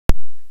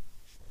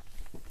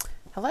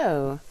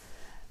Hello,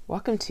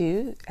 welcome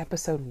to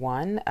episode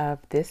 1 of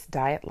This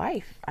Diet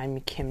Life. I'm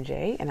Kim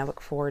J, and I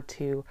look forward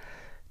to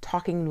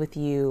talking with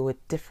you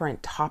with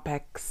different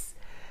topics,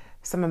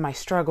 some of my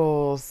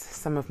struggles,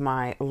 some of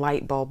my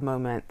light bulb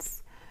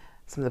moments,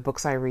 some of the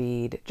books I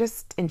read,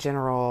 just in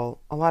general,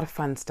 a lot of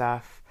fun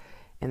stuff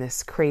in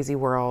this crazy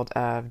world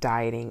of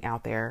dieting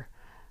out there.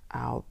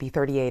 I'll be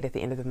 38 at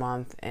the end of the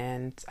month,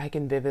 and I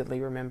can vividly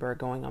remember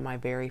going on my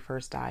very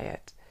first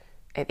diet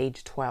at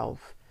age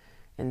 12.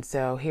 And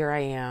so here I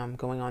am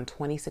going on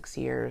 26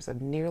 years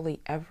of nearly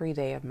every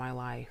day of my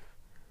life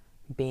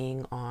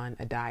being on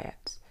a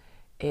diet.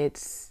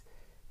 It's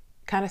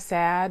kind of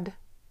sad,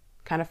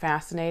 kind of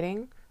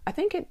fascinating. I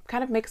think it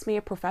kind of makes me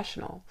a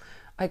professional.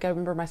 Like I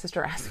remember my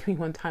sister asking me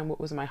one time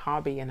what was my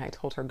hobby, and I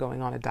told her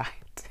going on a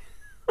diet.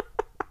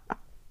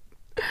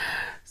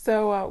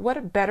 So what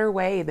a better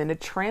way than to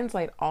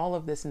translate all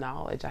of this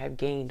knowledge I have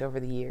gained over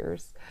the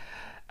years,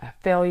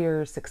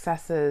 failures,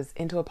 successes,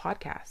 into a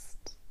podcast.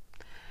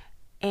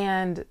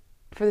 And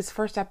for this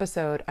first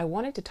episode, I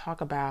wanted to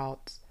talk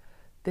about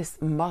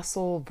this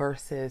muscle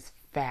versus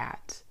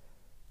fat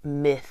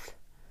myth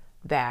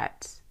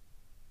that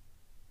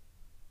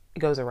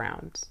goes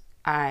around.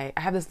 I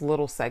have this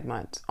little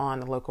segment on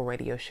the local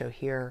radio show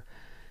here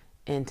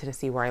in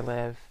Tennessee where I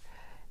live.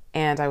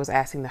 And I was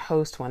asking the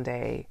host one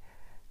day,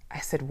 I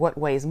said, what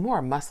weighs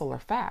more, muscle or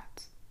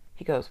fat?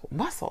 He goes,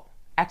 well, muscle.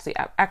 Actually,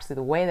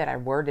 the way that I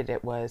worded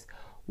it was,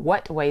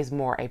 what weighs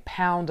more, a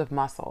pound of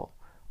muscle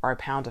or a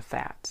pound of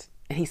fat?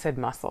 And he said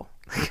muscle.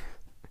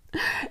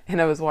 And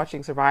I was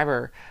watching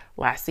Survivor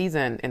last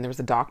season, and there was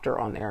a doctor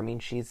on there. I mean,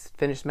 she's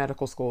finished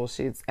medical school.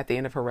 She's at the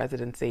end of her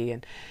residency,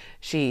 and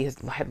she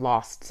had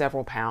lost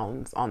several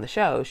pounds on the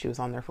show. She was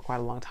on there for quite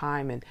a long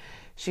time. And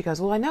she goes,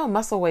 well, I know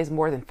muscle weighs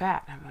more than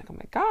fat. And I'm like, oh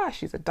my gosh,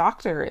 she's a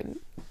doctor. And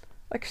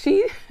like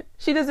she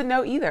doesn't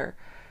know either.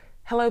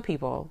 Hello,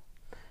 people.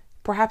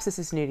 Perhaps this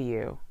is new to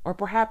you, or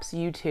perhaps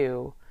you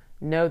too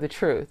know the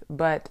truth,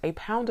 but a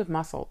pound of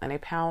muscle and a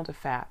pound of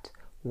fat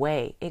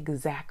weigh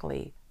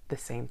exactly the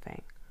same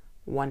thing,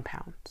 1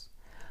 pound.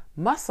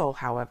 Muscle,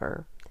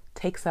 however,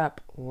 takes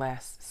up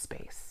less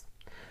space.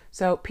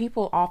 So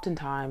people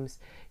oftentimes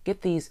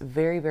get these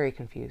very, very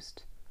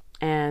confused.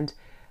 And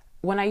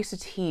when I used to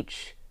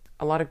teach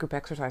a lot of group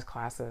exercise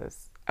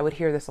classes, I would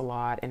hear this a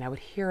lot, and I would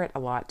hear it a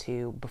lot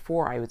too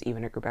before I was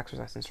even a group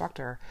exercise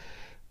instructor.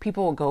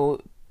 People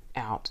go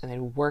out and they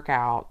work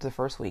out the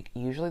first week,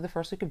 usually the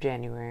first week of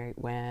January,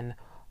 when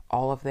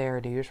all of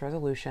their New Year's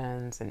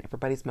resolutions and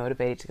everybody's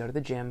motivated to go to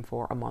the gym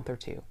for a month or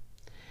two.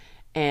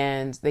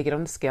 And they get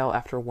on the scale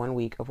after 1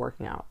 week of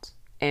working out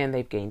and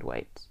they've gained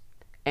weight.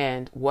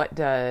 And what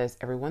does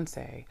everyone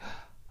say?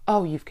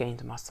 Oh, you've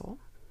gained muscle.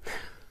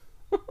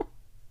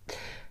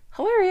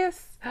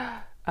 Hilarious.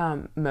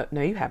 No,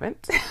 you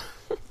haven't.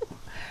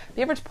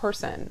 The average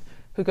person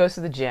who goes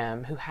to the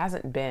gym, who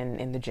hasn't been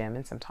in the gym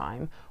in some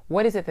time,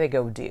 what is it they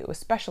go do?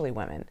 Especially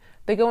women.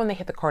 They go and they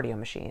hit the cardio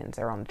machines.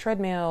 They're on the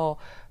treadmill,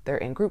 they're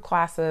in group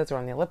classes or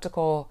on the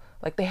elliptical.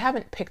 Like they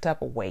haven't picked up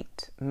a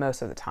weight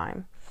most of the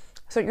time.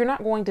 So you're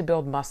not going to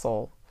build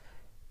muscle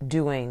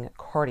doing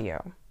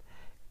cardio.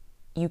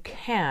 You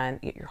can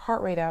get your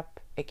heart rate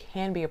up. It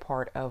can be a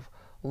part of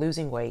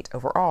losing weight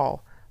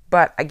overall.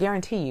 But I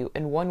guarantee you,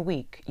 in 1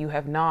 week, you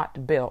have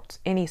not built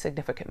any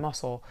significant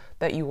muscle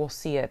that you will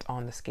see it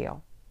on the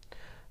scale.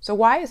 So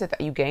why is it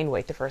that you gain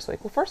weight the first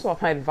week? Well, first of all,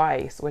 my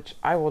advice, which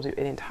I will do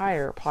an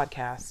entire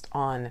podcast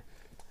on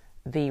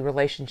the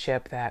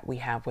relationship that we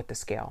have with the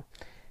scale.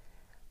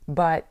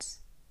 But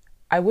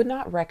I would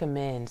not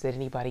recommend that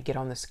anybody get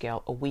on the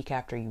scale a week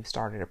after you've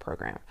started a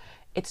program.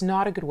 It's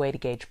not a good way to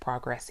gauge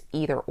progress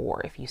either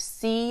or. If you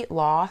see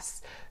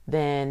loss,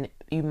 then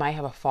you might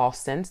have a false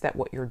sense that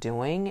what you're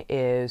doing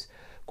is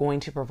going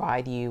to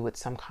provide you with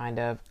some kind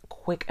of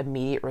quick,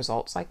 immediate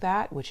results like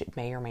that, which it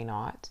may or may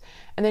not.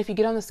 And then if you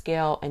get on the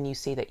scale and you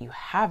see that you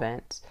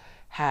haven't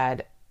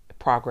had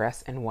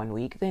progress in 1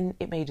 week, then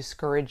it may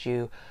discourage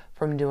you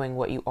from doing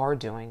what you are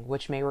doing,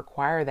 which may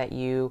require that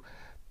you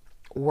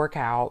work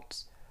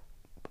out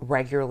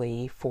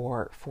regularly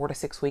for 4 to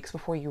 6 weeks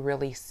before you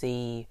really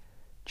see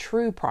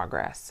true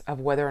progress of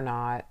whether or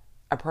not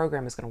a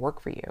program is going to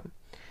work for you.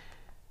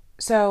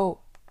 So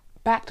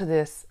back to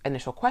this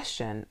initial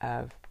question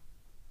of,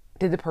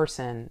 did the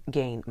person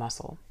gain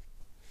muscle?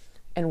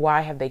 And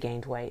why have they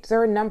gained weight? So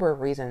there are a number of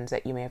reasons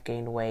that you may have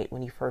gained weight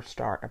when you first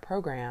start a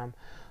program.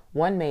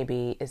 One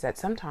maybe is that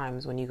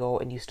sometimes when you go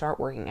and you start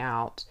working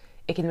out,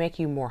 it can make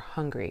you more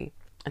hungry.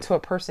 And so a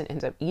person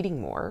ends up eating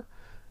more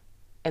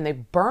and they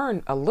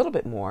burn a little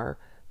bit more,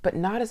 but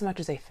not as much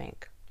as they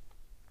think.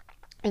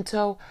 And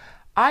so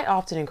I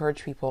often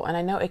encourage people, and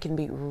I know it can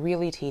be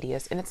really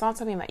tedious, and it's not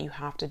something that you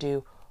have to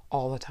do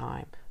all the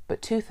time,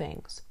 but 2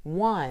 things.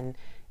 One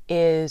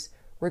is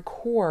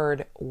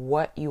record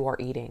what you are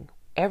eating.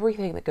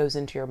 Everything that goes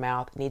into your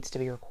mouth needs to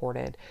be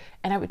recorded.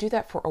 And I would do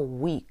that for a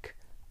week,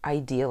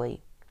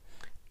 ideally.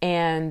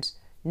 And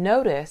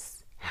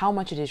notice how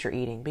much it is you're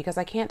eating, because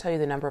I can't tell you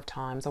the number of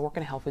times, I work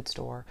in a health food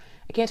store,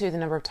 I can't tell you the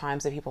number of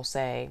times that people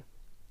say,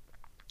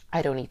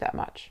 I don't eat that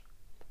much.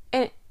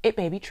 And It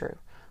may be true,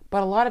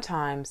 but a lot of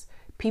times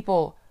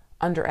people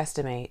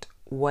underestimate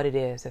what it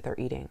is that they're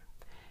eating.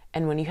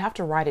 And when you have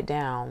to write it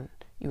down,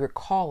 you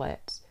recall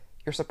it,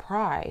 you're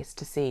surprised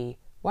to see,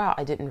 wow,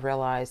 I didn't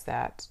realize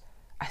that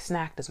I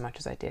snacked as much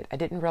as I did. I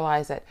didn't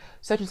realize that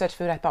such and such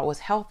food I thought was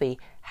healthy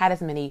had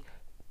as many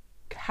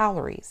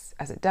calories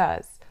as it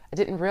does. I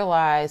didn't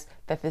realize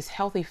that this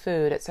healthy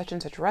food at such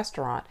and such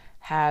restaurant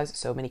has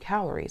so many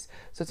calories.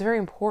 So it's very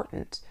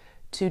important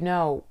to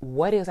know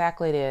what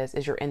exactly it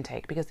is your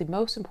intake, because the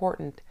most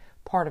important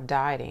part of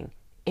dieting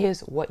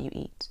is what you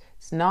eat.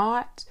 It's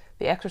not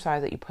the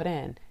exercise that you put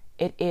in.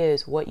 It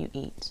is what you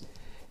eat.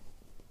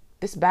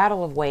 This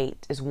battle of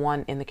weight is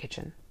won in the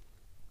kitchen.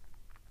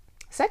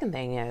 Second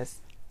thing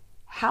is,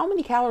 how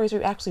many calories are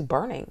you actually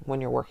burning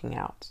when you're working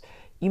out?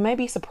 You may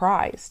be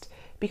surprised,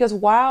 because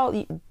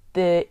while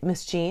the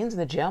machines in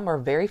the gym are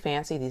very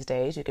fancy these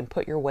days, you can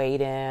put your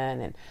weight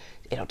in and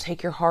it'll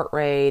take your heart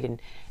rate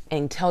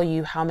and tell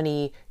you how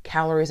many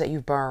calories that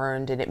you've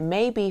burned, and it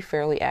may be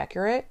fairly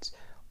accurate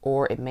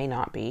or it may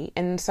not be.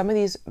 And some of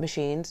these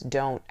machines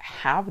don't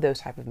have those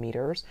type of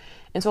meters.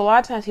 And so a lot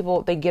of times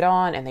people, they get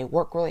on and they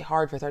work really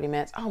hard for 30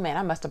 minutes. Oh man,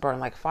 I must have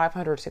burned like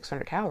 500,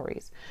 600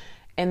 calories.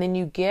 And then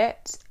you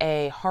get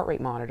a heart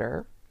rate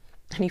monitor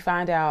and you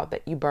find out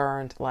that you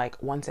burned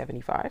like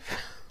 175.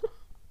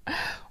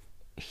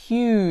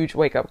 Huge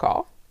wake up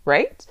call,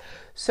 right?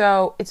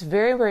 So it's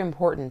very, very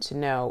important to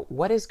know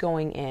what is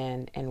going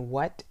in and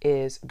what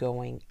is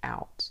going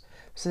out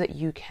so that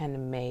you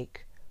can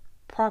make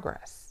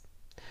progress.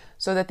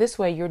 So that this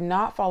way you're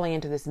not falling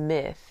into this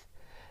myth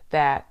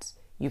that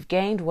you've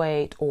gained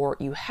weight or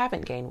you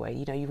haven't gained weight.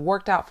 You know, you've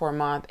worked out for a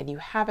month and you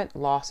haven't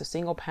lost a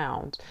single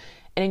pound.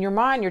 And in your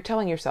mind, you're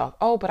telling yourself,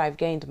 oh, but I've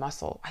gained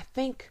muscle. I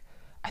think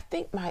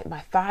my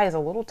thigh is a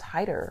little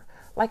tighter.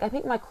 Like, I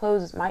think my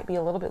clothes might be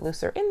a little bit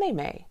looser, and they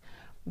may.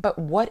 But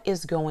what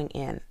is going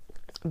in?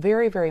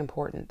 Very, very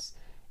important.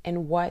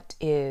 And what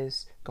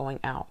is going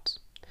out?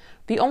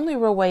 The only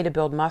real way to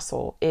build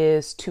muscle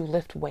is to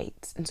lift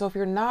weights. And so if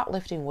you're not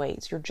lifting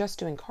weights, you're just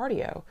doing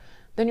cardio,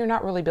 then you're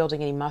not really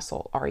building any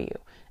muscle, are you?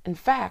 In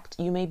fact,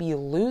 you may be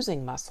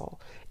losing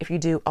muscle if you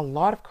do a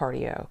lot of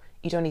cardio,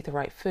 you don't eat the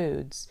right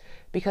foods,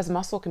 because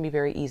muscle can be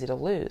very easy to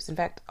lose. In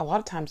fact, a lot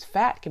of times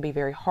fat can be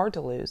very hard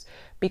to lose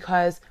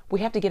because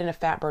we have to get in a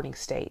fat burning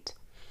state,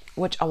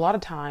 which a lot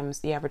of times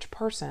the average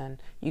person,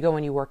 you go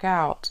and you work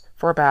out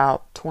for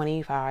about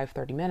 25,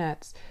 30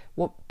 minutes.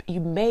 Well,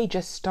 you may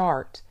just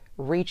start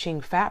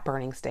reaching fat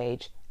burning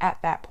stage at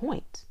that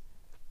point.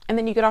 And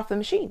then you get off the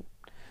machine.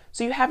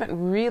 So you haven't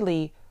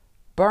really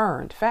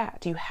burned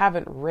fat. You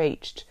haven't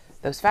reached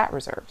those fat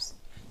reserves.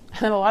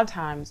 And a lot of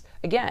times,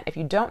 again, if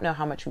you don't know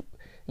how much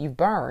you've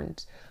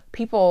burned,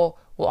 people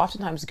will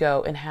oftentimes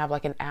go and have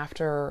like an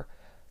after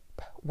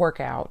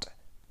workout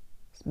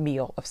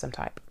meal of some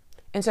type.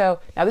 And so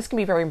now this can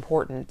be very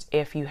important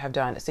if you have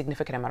done a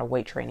significant amount of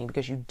weight training,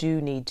 because you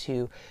do need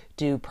to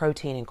do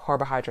protein and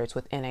carbohydrates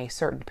within a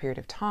certain period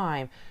of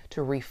time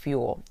to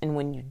refuel. And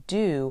when you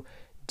do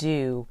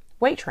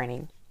weight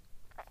training,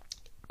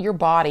 your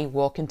body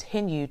will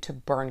continue to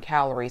burn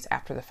calories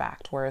after the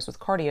fact. Whereas with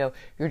cardio,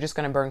 you're just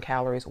going to burn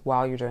calories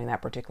while you're doing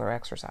that particular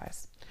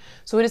exercise.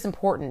 So it is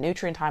important.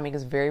 Nutrient timing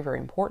is very, very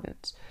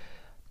important.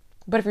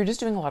 But if you're just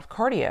doing a lot of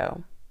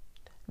cardio,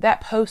 that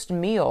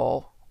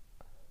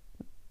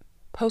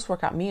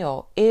post-workout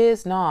meal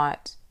is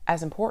not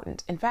as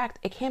important. In fact,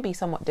 it can be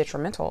somewhat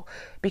detrimental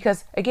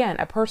because, again,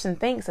 a person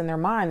thinks in their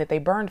mind that they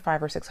burned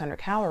 500 or 600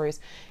 calories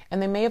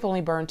and they may have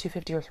only burned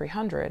 250 or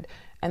 300,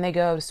 and they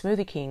go to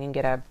Smoothie King and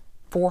get a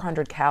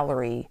 400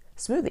 calorie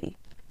smoothie.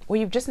 Well,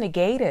 you've just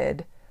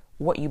negated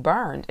what you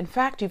burned. In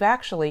fact, you've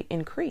actually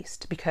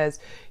increased because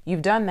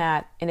you've done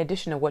that in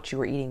addition to what you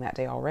were eating that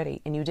day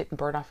already, and you didn't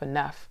burn off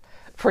enough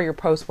for your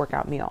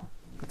post-workout meal.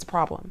 That's a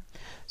problem.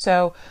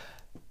 So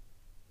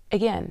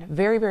again,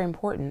 very, very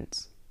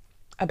important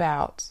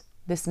about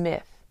this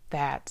myth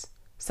that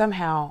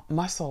somehow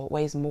muscle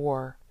weighs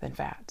more than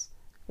fat.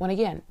 When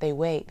again, they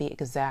weigh the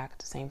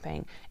exact same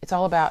thing. It's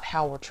all about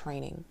how we're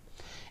training.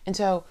 And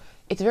so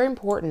it's very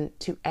important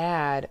to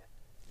add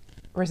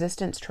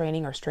resistance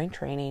training or strength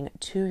training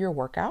to your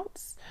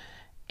workouts.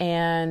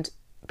 And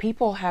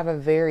people have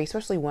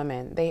especially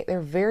women,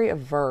 they're very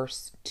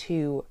averse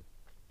to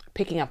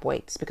picking up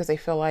weights because they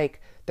feel like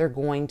they're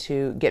going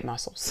to get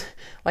muscles.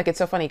 Like, it's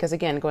so funny because,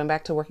 again, going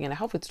back to working in a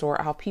health food store,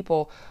 how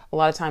people, a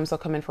lot of times they'll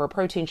come in for a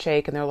protein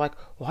shake and they're like,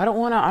 well, I don't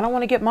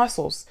want to get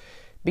muscles,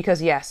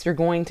 because yes, you're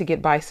going to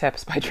get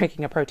biceps by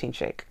drinking a protein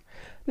shake.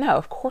 No,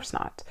 of course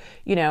not.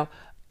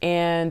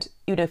 And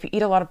if you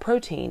eat a lot of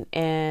protein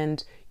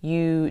and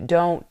you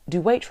don't do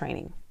weight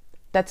training,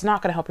 that's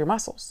not going to help your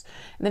muscles.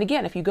 And then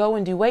again, if you go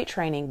and do weight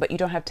training, but you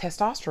don't have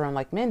testosterone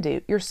like men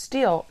do, you're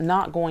still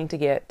not going to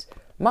get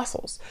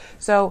muscles.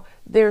 So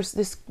there's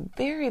this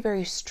very,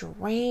 very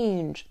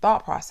strange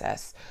thought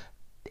process.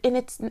 And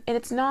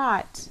it's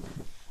not,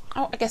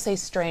 I guess a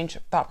strange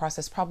thought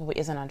process probably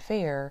isn't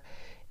unfair.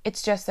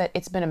 It's just that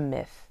it's been a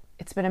myth.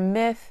 It's been a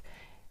myth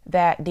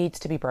that needs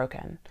to be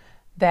broken.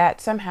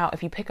 That somehow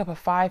if you pick up a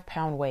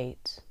 5-pound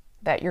weight,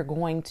 that you're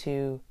going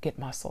to get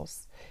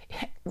muscles.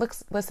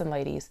 Listen,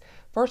 ladies,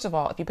 first of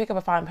all, if you pick up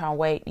a 5-pound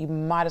weight, you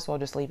might as well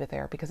just leave it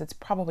there because it's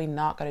probably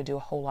not going to do a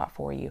whole lot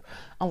for you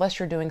unless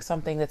you're doing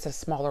something that's a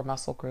smaller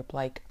muscle group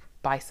like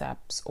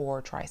biceps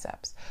or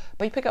triceps.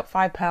 But you pick up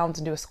 5 pounds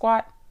and do a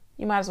squat,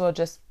 you might as well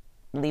just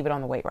leave it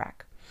on the weight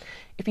rack.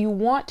 If you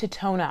want to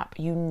tone up,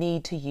 you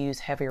need to use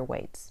heavier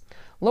weights.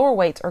 Lower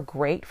weights are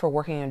great for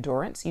working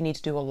endurance. You need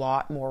to do a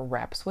lot more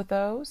reps with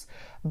those,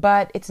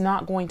 but it's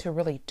not going to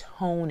really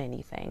tone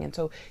anything. And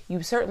so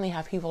you certainly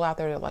have people out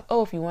there that are like,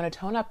 oh, if you want to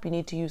tone up, you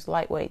need to use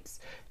light weights.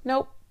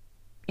 Nope,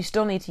 you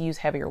still need to use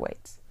heavier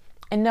weights.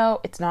 And no,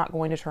 it's not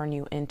going to turn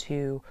you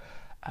into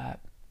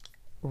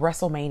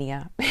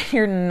WrestleMania.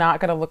 You're not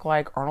going to look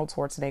like Arnold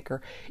Schwarzenegger.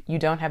 You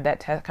don't have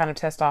that kind of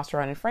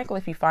testosterone. And frankly,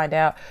 if you find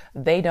out,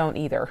 they don't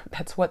either.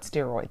 That's what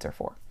steroids are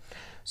for.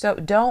 So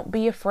don't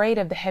be afraid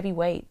of the heavy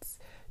weights.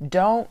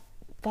 Don't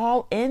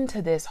fall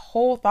into this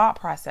whole thought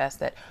process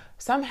that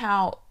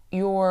somehow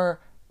you're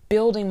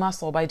building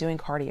muscle by doing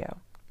cardio.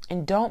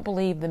 And don't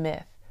believe the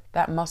myth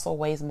that muscle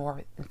weighs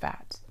more than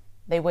fat.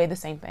 They weigh the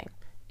same thing.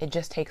 It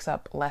just takes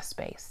up less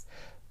space.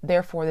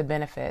 Therefore, the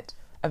benefit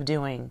of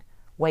doing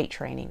weight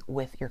training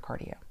with your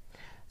cardio.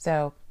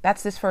 So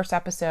that's this first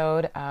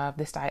episode of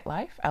This Diet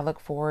Life. I look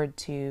forward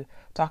to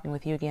talking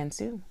with you again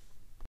soon.